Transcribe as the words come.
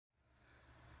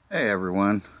Hey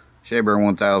everyone,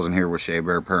 ShayBear1000 here with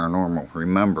ShayBear Paranormal.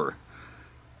 Remember,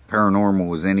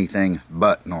 paranormal is anything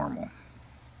but normal.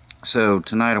 So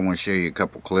tonight I want to show you a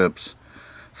couple clips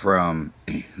from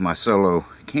my solo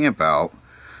campout.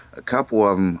 A couple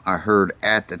of them I heard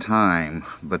at the time,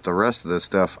 but the rest of the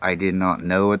stuff I did not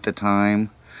know at the time.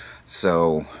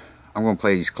 So I'm going to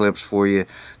play these clips for you.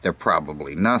 They're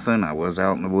probably nothing. I was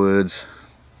out in the woods.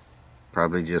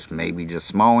 Probably maybe just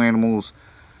small animals.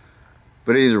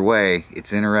 But either way,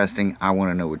 it's interesting. I want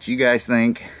to know what you guys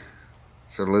think.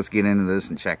 So let's get into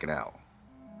this and check it out.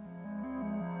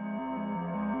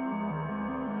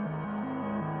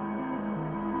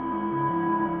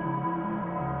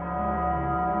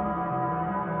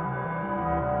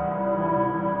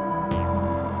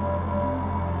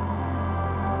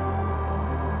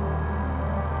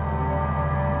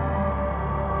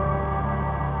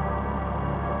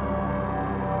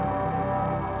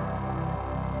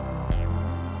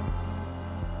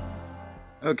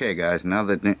 Okay guys, now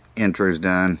that the intro's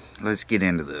done, let's get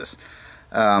into this.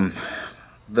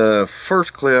 The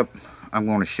first clip I'm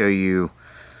going to show you,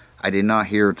 I did not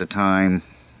hear at the time.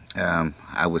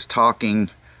 I was talking,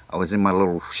 I was in my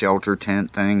little shelter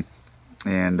tent thing,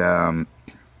 and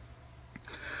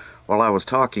while I was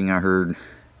talking I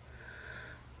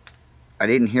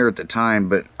didn't hear at the time,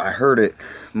 but I heard it,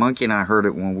 Monkey and I heard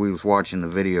it when we was watching the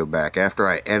video back, after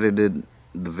I edited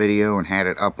the video and had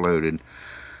it uploaded.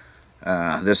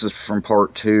 This is from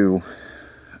part 2,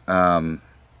 but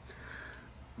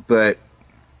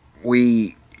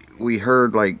we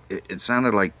heard, like, it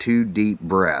sounded like 2 deep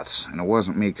breaths, and it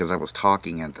wasn't me because I was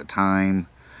talking at the time,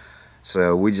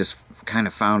 so we just kind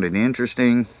of found it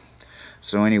interesting.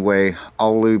 So anyway,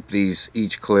 I'll loop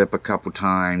each clip a couple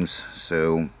times,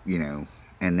 so you know,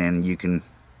 and then you can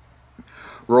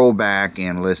roll back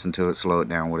and listen to it, slow it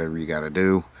down, whatever you got to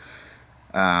do.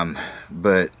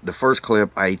 But the first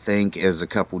clip I think is a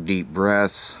couple deep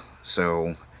breaths,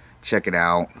 so check it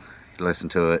out, listen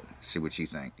to it, see what you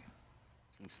think.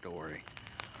 Some story.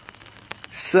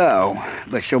 So,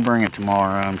 but she'll bring it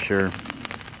tomorrow, I'm sure.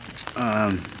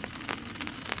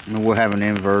 We'll have an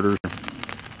inverter.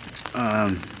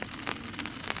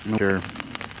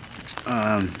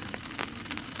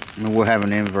 We'll have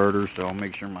an inverter, so I'll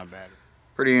make sure my battery.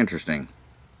 Pretty interesting.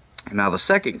 Now the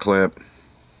second clip,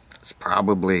 it's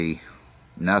probably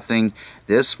nothing.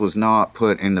 This was not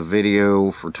put in the video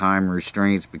for time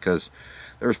restraints because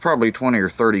there's probably 20 or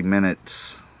 30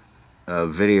 minutes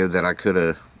of video that I could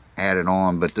have added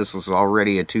on, but this was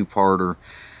already a 2-parter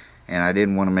and I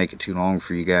didn't want to make it too long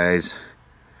for you guys.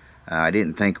 I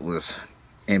didn't think it was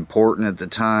important at the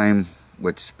time,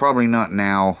 which is probably not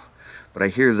now, but I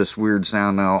hear this weird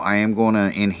sound now. I am going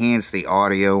to enhance the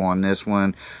audio on this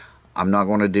one. I'm not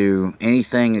going to do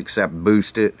anything except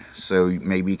boost it, so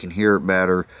maybe you can hear it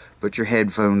better. Put your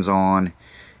headphones on,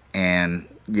 and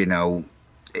you know,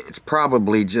 it's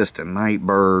probably just a night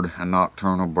bird, a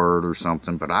nocturnal bird or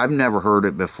something, but I've never heard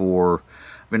it before.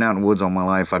 I've been out in the woods all my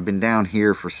life. I've been down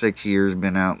here for 6 years,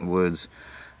 been out in the woods.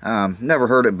 Never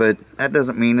heard it, but that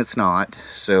doesn't mean it's not.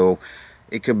 So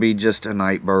it could be just a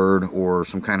night bird or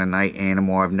some kind of night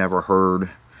animal I've never heard.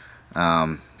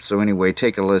 So anyway,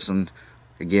 take a listen.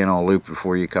 Again, I'll loop it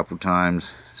for you a couple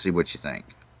times, see what you think.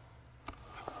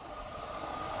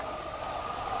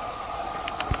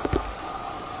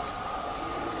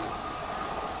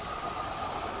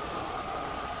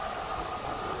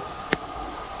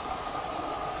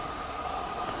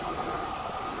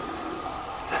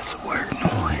 That's a weird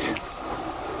noise.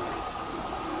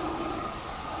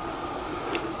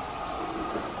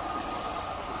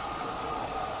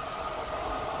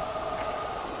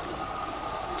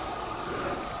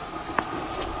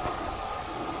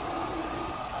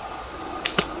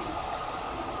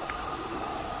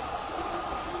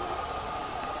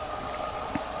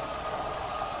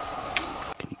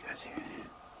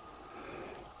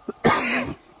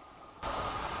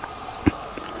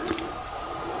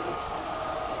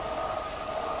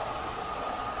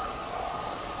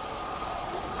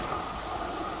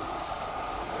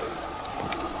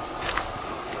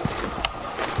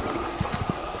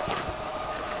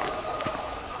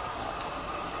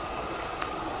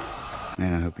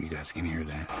 Man, I hope you guys can hear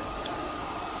that.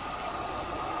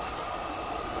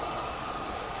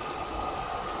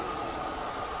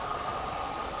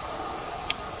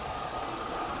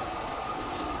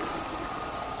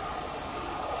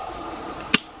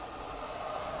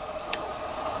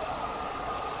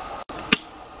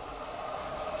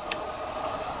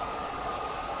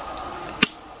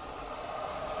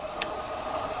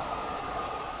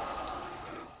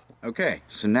 Okay,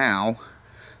 so now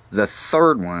the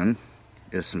third one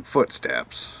is some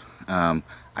footsteps.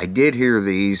 I did hear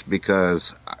these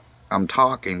because I'm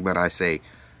talking, but I say,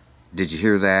 did you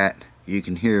hear that? You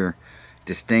can hear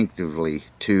distinctively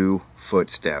 2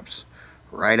 footsteps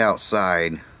right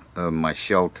outside of my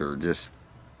shelter, just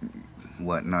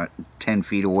what, not 10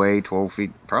 feet away, 12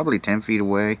 feet, probably 10 feet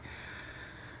away.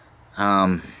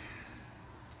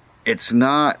 It's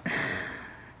not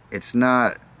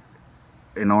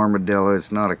an armadillo,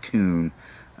 it's not a coon.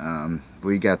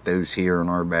 We got those here in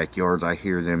our backyards. I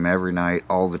hear them every night,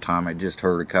 all the time. I just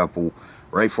heard a couple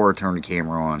right before I turned the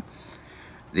camera on.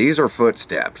 These are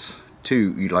footsteps,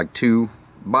 like two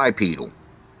bipedal.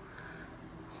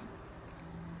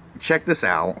 Check this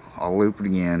out. I'll loop it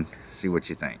again, see what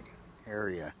you think.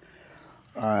 Area.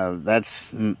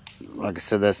 That's, like I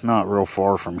said, that's not real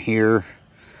far from here.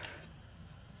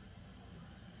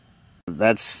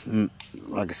 That's,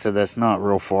 like I said, that's not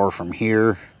real far from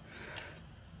here.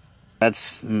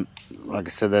 That's, like I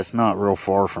said, that's not real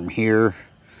far from here.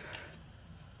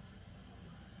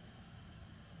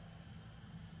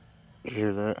 You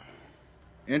hear that?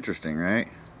 Interesting, right?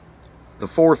 The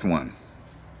 4th one.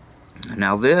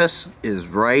 Now this is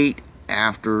right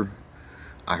after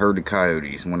I heard the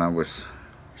coyotes, when I was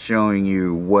showing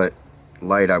you what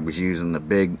light I was using, the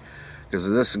big, because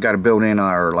this has got a built-in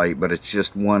IR light, but it's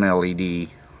just one LED,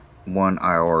 one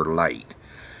IR light.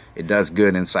 It does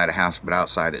good inside a house, but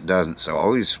outside it doesn't. So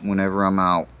always, whenever I'm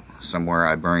out somewhere,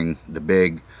 I bring the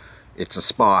big, it's a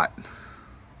spot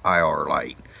IR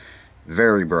light.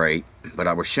 Very bright, but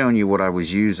I was showing you what I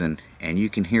was using, and you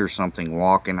can hear something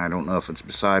walking. I don't know if it's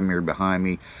beside me or behind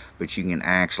me, but you can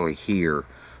actually hear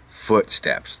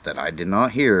footsteps that I did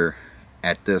not hear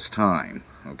at this time.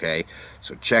 Okay,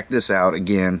 so check this out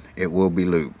again. It will be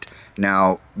looped.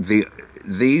 Now the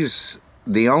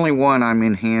only one I'm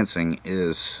enhancing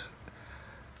is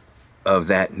of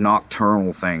that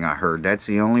nocturnal thing I heard. That's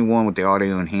the only one with the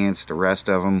audio enhanced. The rest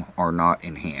of them are not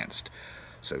enhanced.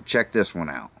 So check this one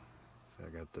out. I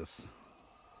got this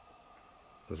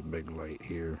big light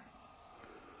here.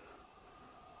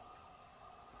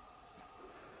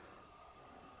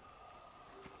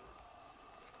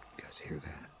 You guys hear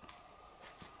that?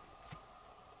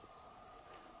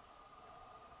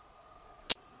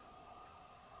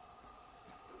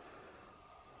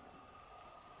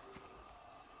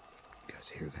 You guys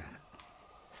hear that?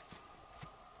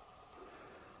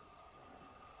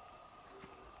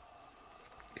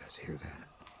 You guys hear that?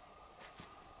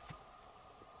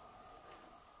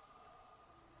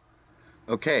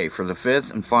 Okay, for the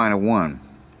 5th and final one,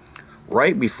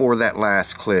 right before that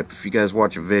last clip, if you guys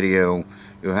watch a video,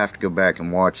 you'll have to go back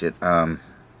and watch it.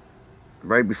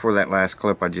 Right before that last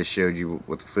clip I just showed you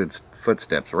with the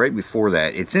footsteps, right before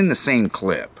that, it's in the same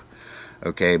clip,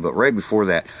 okay, but right before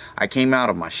that, I came out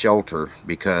of my shelter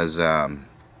because I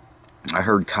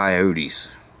heard coyotes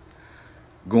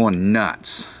going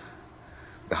nuts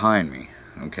behind me,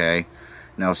 okay.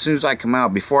 Now as soon as I come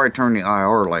out, before I turn the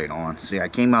IR light on, see, I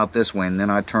came out this way and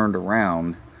then I turned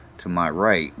around to my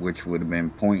right, which would have been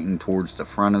pointing towards the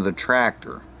front of the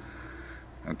tractor.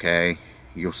 Okay,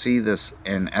 you'll see this,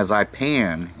 and as I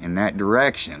pan in that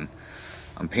direction,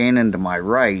 I'm panning to my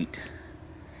right,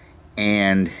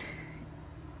 and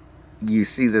you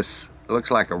see this, looks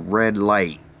like a red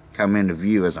light come into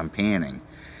view as I'm panning,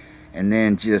 and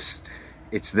then just,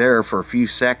 it's there for a few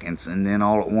seconds, and then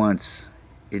all at once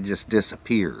it just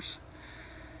disappears.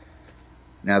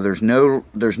 Now there's no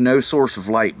source of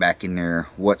light back in there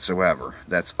whatsoever.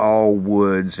 That's all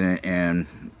woods and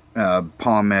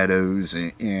palm meadows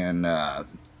and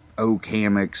oak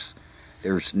hammocks.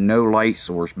 There's no light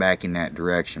source back in that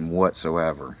direction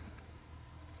whatsoever.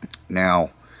 Now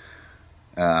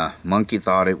Monkey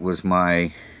thought it was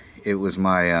my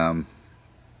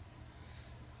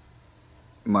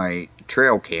my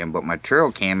trail cam, but my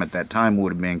trail cam at that time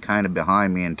would have been kind of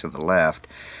behind me and to the left,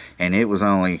 and it was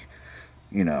only,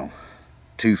 you know,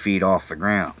 2 feet off the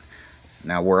ground.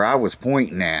 Now where I was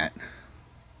pointing at,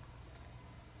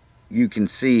 you can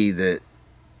see that,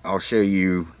 I'll show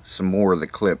you some more of the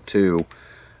clip too,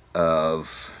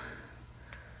 of,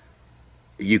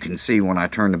 you can see when I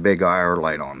turn the big IR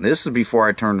light on. This is before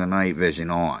I turn the night vision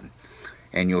on,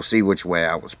 and you'll see which way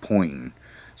I was pointing.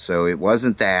 So it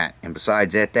wasn't that, and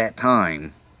besides, at that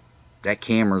time, that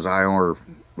camera's IR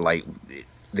light,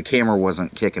 the camera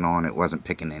wasn't kicking on, it wasn't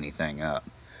picking anything up.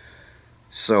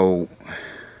 So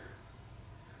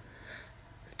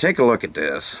take a look at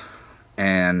this,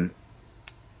 and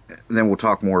then we'll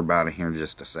talk more about it here in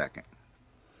just a second.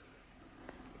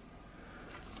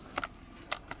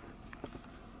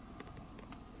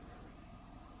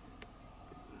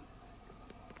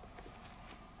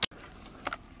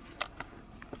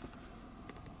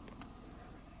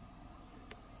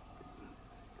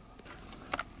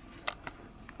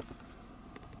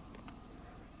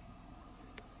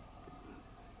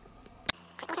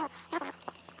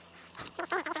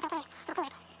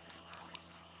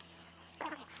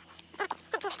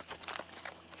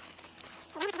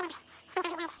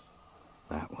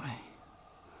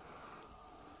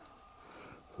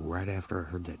 right after I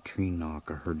heard that tree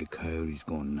knock, I heard the coyotes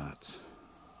going nuts.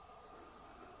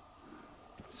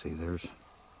 See, there's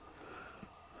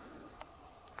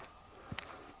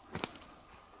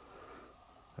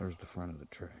the front of the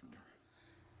tractor.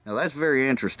 Now that's very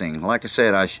interesting. Like I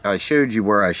said, I showed you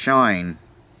where I shine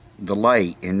the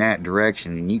light in that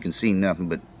direction, and you can see nothing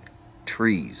but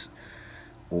trees,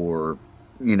 or,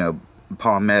 you know,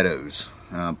 palmettos.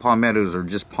 Palmettos are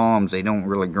just palms. They don't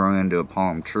really grow into a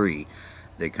palm tree.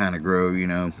 They kind of grow, you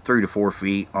know, 3 to 4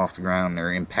 feet off the ground.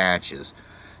 They're in patches.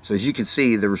 So as you can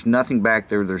see, there was nothing back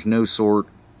there. There's no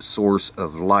source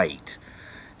of light.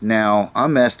 Now,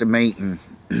 I'm estimating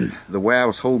the way I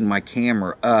was holding my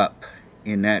camera up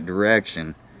in that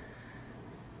direction,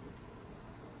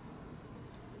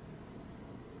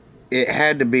 it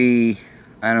had to be,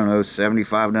 I don't know,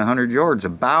 75 to 100 yards,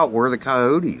 about where the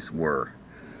coyotes were,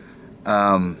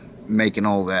 making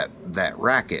all that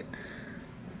racket.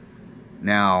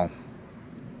 Now,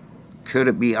 could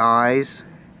it be eyes?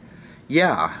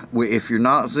 Yeah, if you're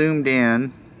not zoomed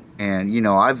in, and you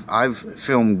know, I've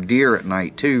filmed deer at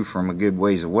night too from a good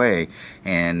ways away,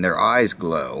 and their eyes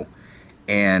glow.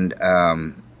 And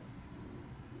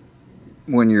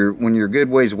when you're a good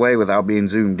ways away without being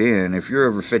zoomed in, if you're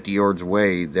over 50 yards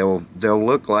away, they'll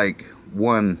look like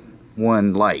one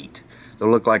light. They'll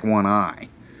look like one eye.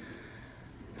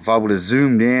 If I would have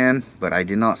zoomed in, but I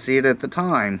did not see it at the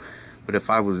time, but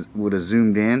if I would have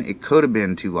zoomed in, it could have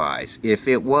been 2 eyes. If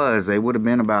it was, they would have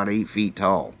been about 8 feet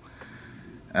tall.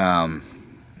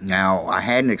 Now, I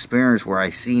had an experience where I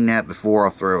seen that before.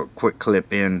 I'll throw a quick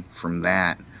clip in from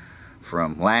that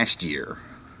from last year.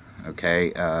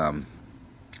 Okay, I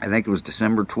think it was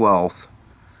December 12th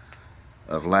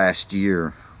of last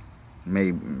year.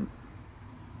 Maybe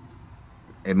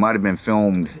it might have been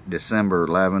filmed December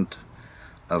 11th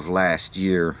of last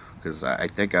year, because I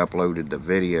think I uploaded the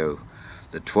video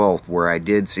the 12th where I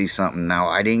did see something. Now,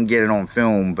 I didn't get it on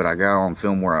film, but I got it on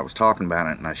film where I was talking about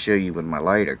it, and I show you with my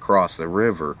light across the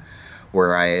river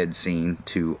where I had seen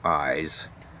 2 eyes.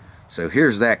 So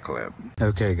here's that clip.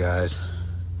 Okay guys,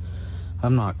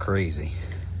 I'm not crazy,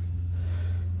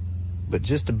 but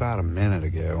just about a minute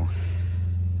ago,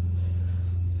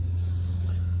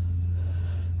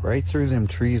 right through them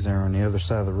trees there on the other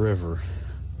side of the river,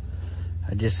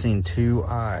 I just seen 2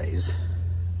 eyes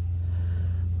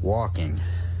walking,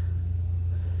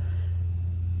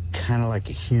 kind of like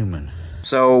a human.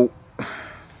 So,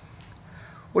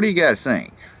 what do you guys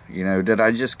think? You know, did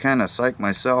I just kind of psych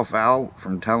myself out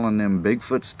from telling them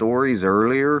Bigfoot stories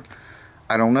earlier?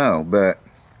 I don't know, but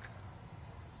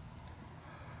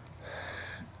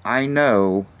I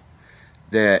know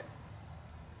that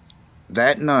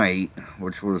that night,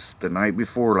 which was the night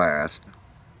before last,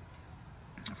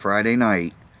 Friday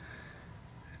night,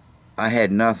 I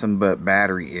had nothing but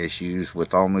battery issues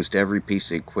with almost every piece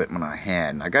of equipment I had.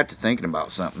 And I got to thinking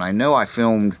about something. I know I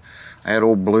had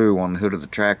old Blue on the hood of the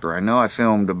tractor. I know I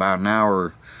filmed about an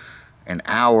hour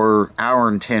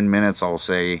and 10 minutes, I'll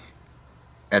say,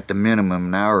 at the minimum,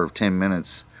 an hour of 10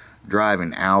 minutes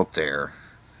driving out there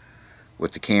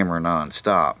with the camera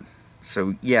non-stop.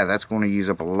 So yeah, that's going to use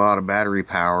up a lot of battery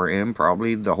power and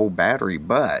probably the whole battery.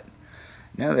 But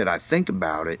now that I think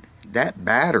about it, that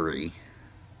battery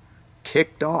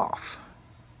kicked off.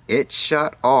 It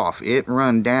shut off. It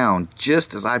run down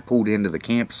just as I pulled into the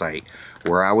campsite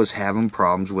where I was having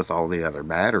problems with all the other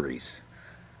batteries.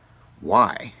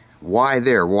 Why? Why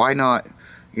there? Why not,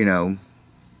 you know,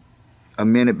 a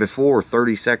minute before,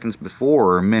 30 seconds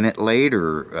before, or a minute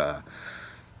later,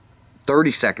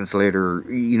 30 seconds later?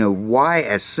 You know, why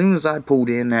as soon as I pulled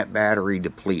in, that battery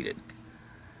depleted?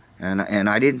 And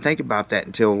I didn't think about that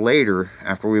until later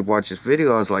after we watched this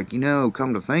video. I was like, you know,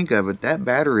 come to think of it, that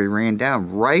battery ran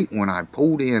down right when I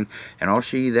pulled in, and I'll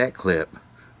show you that clip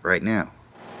right now.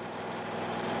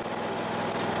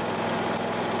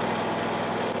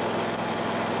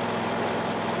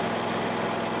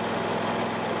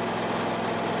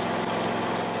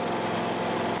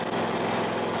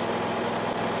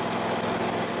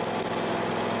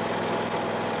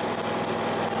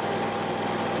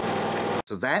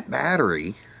 So that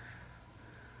battery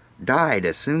died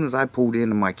as soon as I pulled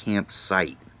into my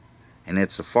campsite, and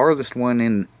it's the farthest one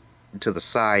in to the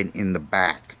side in the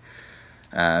back.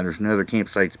 There's no other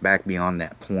campsites back beyond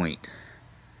that point.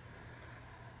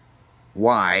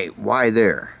 Why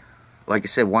there? Like I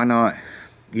said, why not,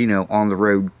 you know, on the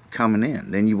road coming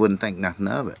in? Then you wouldn't think nothing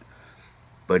of it.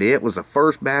 But it was the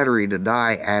first battery to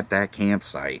die at that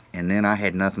campsite, and then I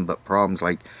had nothing but problems.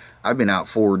 Like, I've been out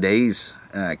 4 days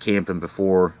camping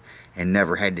before and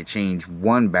never had to change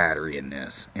one battery in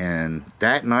this. And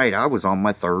that night I was on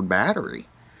my 3rd battery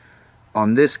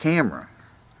on this camera.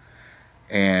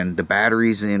 and the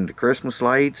batteries in the Christmas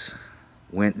lights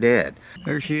went dead.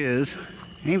 There she is.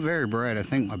 Ain't very bright. I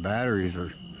think my batteries are,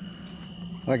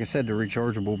 like I said, they're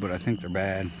rechargeable, but I think they're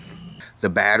bad. The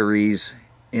batteries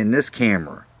in this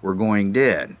camera were going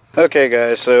dead. Okay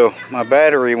guys, so my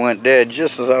battery went dead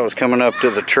just as I was coming up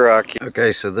to the truck.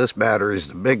 Okay, so this battery is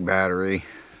the big battery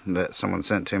that someone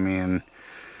sent to me, and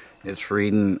it's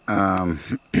reading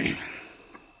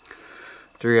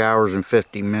 3 hours and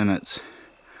 50 minutes.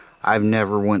 I've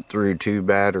never went through 2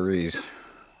 batteries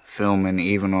filming,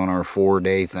 even on our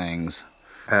 4-day things.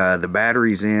 The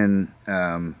batteries in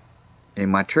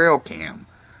my trail cam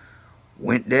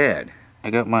went dead. I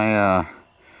got my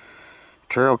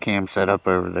trail cam set up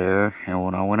over there, and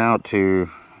when I went out to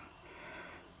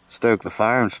stoke the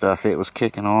fire and stuff, it was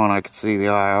kicking on. I could see the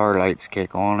IR lights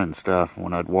kick on and stuff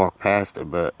when I'd walk past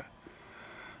it, but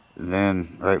then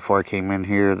right before I came in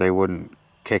here, they wouldn't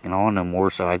kicking on no more.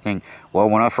 So I think, well,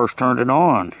 when I first turned it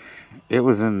on, it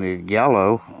was in the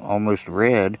yellow, almost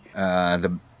red.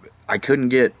 I couldn't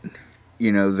get,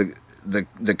 you know,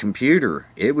 the computer.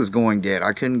 It was going dead.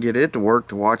 I couldn't get it to work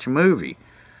to watch a movie.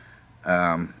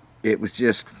 It was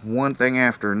just one thing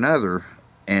after another,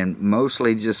 and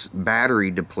mostly just battery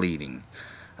depleting.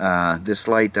 This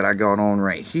light that I got on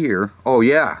right here, oh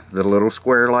yeah, the little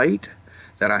square light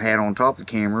that I had on top of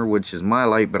the camera, which is my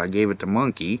light, but I gave it to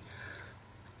Monkey,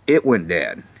 it went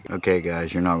dead. Okay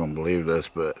guys, you're not gonna believe this,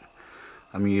 but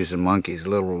I'm using Monkey's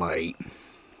little light.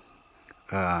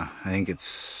 I think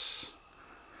it's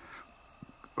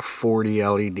 40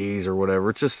 LEDs or whatever.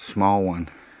 It's just a small one,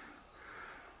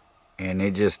 and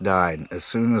it just died. As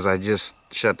soon as I just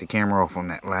shut the camera off on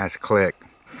that last click,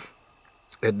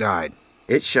 it died.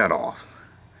 It shut off.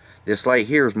 This light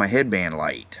here is my headband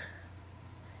light.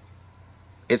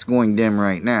 It's going dim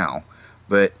right now,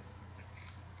 but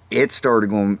it started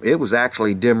going, it was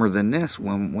actually dimmer than this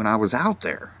when I was out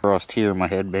there. Across here, my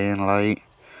headband light,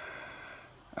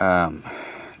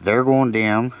 they're going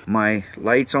dim. My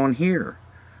lights on here,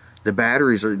 the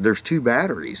batteries are, there's 2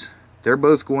 batteries. They're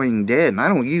both going dead, and I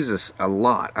don't use this a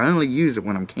lot. I only use it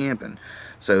when I'm camping.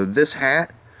 So this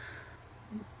hat,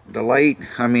 the light,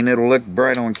 I mean, it'll look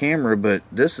bright on camera, but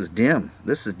this is dim.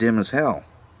 This is dim as hell.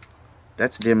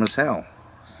 That's dim as hell.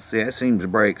 See, that seems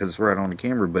bright because it's right on the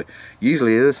camera, but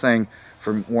usually this thing,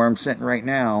 from where I'm sitting right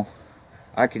now,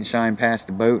 I can shine past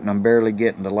the boat, and I'm barely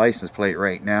getting the license plate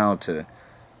right now to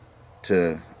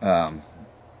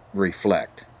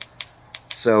reflect.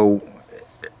 So,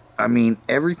 I mean,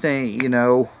 everything, you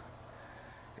know,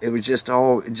 it was just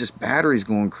all, just batteries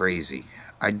going crazy.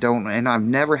 And I've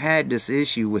never had this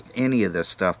issue with any of this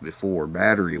stuff before,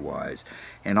 battery-wise.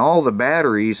 And all the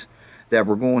batteries that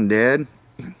were going dead,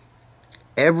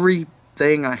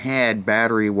 everything I had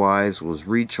battery-wise was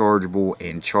rechargeable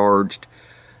and charged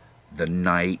the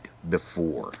night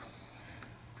before.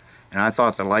 And I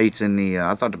thought the lights in the,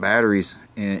 I thought the batteries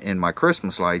in my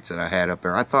Christmas lights that I had up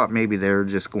there, I thought maybe they were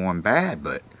just going bad,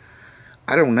 but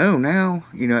I don't know now.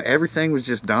 You know, everything was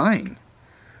just dying.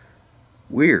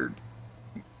 Weird.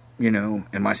 You know,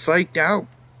 am I psyched out?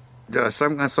 Did I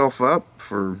psych myself up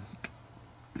for,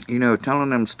 you know,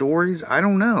 telling them stories? I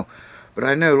don't know. But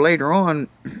I know later on,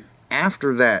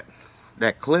 after that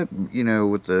clip, you know,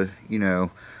 with the, you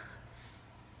know,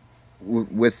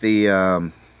 with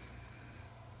the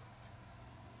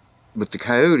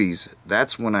coyotes,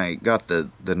 that's when I got the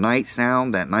night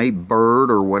sound, that night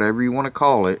bird or whatever you want to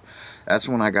call it. That's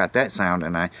when I got that sound,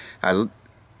 and I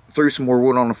threw some more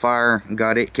wood on the fire and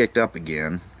got it kicked up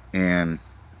again, and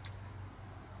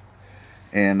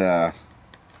I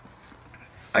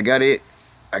got it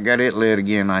lit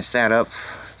again. I sat up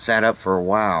for a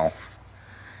while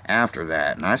after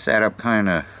that, and I sat up kind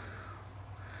of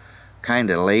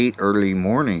late, early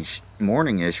morningish,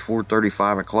 4:30,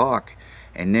 5 o'clock.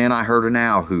 And then I heard an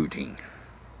owl hooting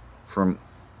from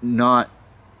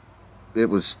it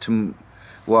was to,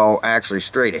 well, actually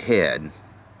straight ahead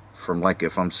from, like,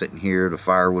 if I'm sitting here, the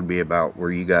fire would be about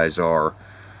where you guys are.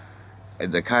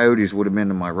 The coyotes would have been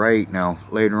to my right. Now,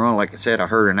 later on, like I said, I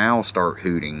heard an owl start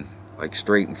hooting, like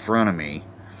straight in front of me.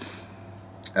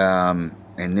 And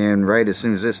then right as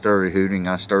soon as it started hooting,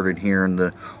 I started hearing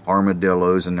the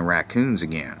armadillos and the raccoons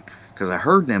again. Because I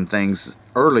heard them things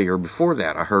earlier before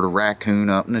that. I heard a raccoon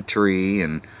up in a tree,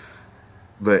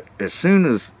 but as soon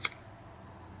as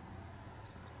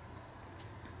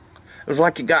it was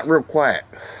like it got real quiet.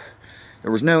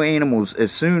 There was no animals.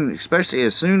 Especially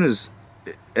as soon as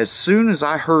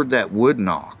I heard that wood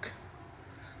knock,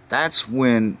 that's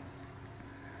when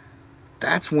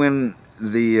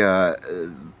the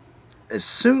as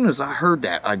soon as I heard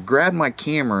that, I grabbed my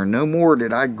camera, and no more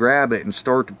did I grab it and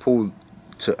start to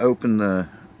open the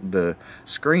the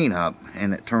screen up,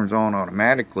 and it turns on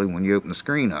automatically when you open the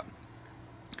screen up.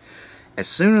 As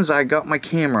soon as I got my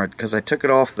camera, because I took it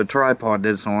off the tripod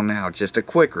that it's on now, it's just a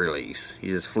quick release.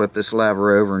 You just flip this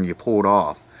lever over and you pull it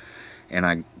off. And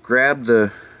I grabbed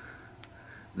the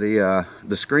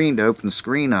screen to open the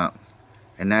screen up,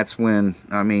 and that's when,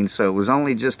 I mean, so it was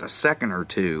only just a second or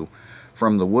two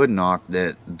from the wood knock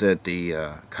that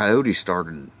the coyote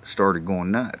started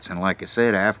going nuts. And like I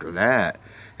said, after that,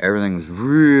 everything was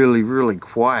really, really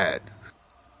quiet.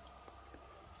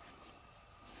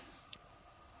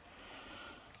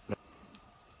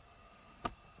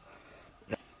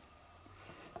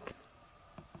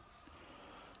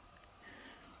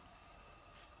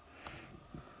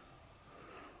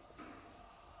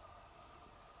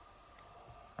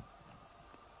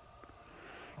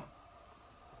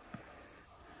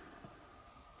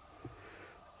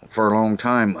 For a long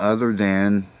time, other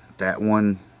than that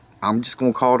one, I'm just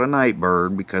going to call it a night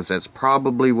bird because that's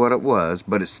probably what it was,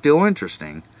 but it's still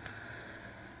interesting.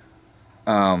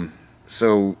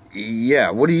 So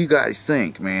yeah, what do you guys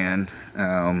think, man?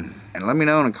 And let me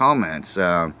know in the comments.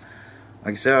 Like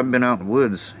I said, I've been out in the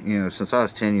woods, you know, since I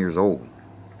was 10 years old.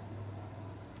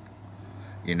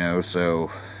 You know, so,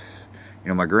 you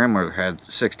know, my grandmother had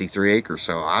 63 acres,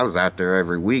 so I was out there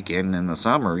every weekend in the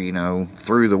summer, you know,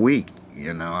 through the week.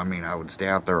 You know, I mean, I would stay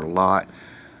out there a lot.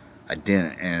 I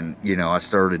didn't, and, you know, I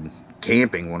started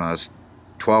camping when I was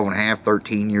 12 and a half,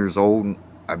 13 years old.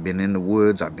 I've been in the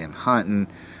woods, I've been hunting.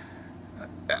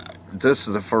 This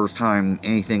is the first time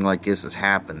anything like this has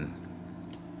happened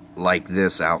like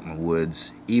this out in the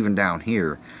woods, even down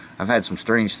here. I've had some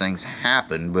strange things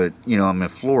happen, but, you know, I'm in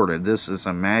Florida. This is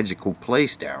a magical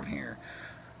place down here.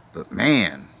 But,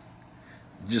 man,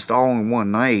 just all in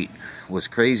one night was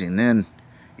crazy. And then,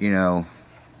 you know,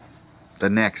 the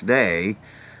next day,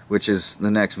 which is the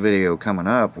next video coming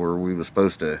up, where I was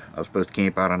supposed to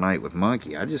camp out a night with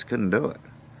Monkey. I just couldn't do it.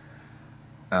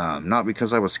 Not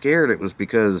because I was scared, it was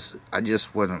because I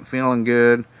just wasn't feeling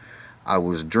good. I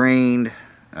was drained.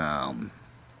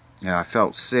 I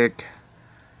felt sick.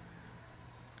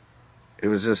 It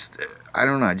was just, I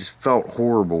don't know, I just felt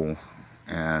horrible.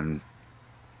 And,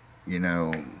 you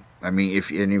know, I mean, if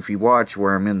you watch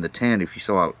where I'm in the tent, if you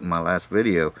saw my last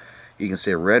video, you can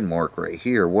see a red mark right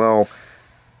here. Well,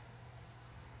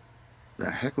 the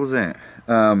heck was that?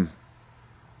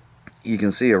 You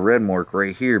can see a red mark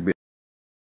right here.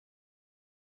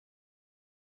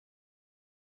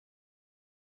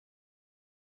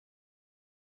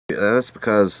 That's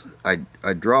because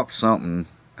I dropped something.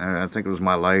 I think it was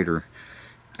my lighter.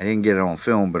 I didn't get it on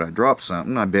film, but I dropped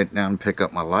something. I bent down to pick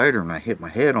up my lighter, and I hit my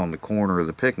head on the corner of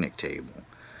the picnic table.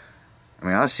 I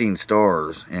mean, I seen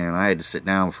stars, and I had to sit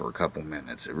down for a couple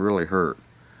minutes. It really hurt.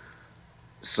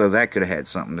 So that could have had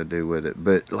something to do with it.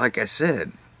 But like I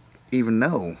said, even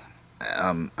though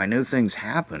I know things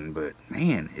happen, but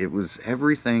man, it was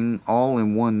everything all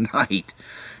in one night.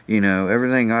 You know,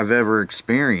 everything I've ever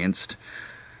experienced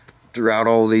throughout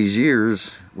all these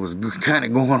years was kind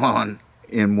of going on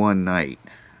in one night.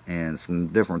 And some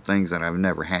different things that I've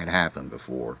never had happen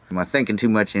before. Am I thinking too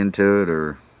much into it,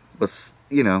 or what's,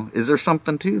 you know, is there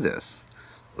something to this?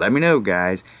 Let me know,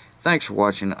 guys. Thanks for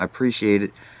watching. I appreciate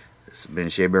it. This has been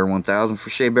Shea Bear 1000 for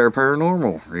Shea Bear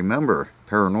Paranormal. Remember,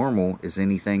 paranormal is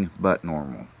anything but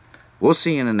normal. We'll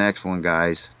see you in the next one,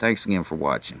 guys. Thanks again for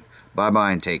watching.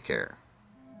 Bye-bye and take care.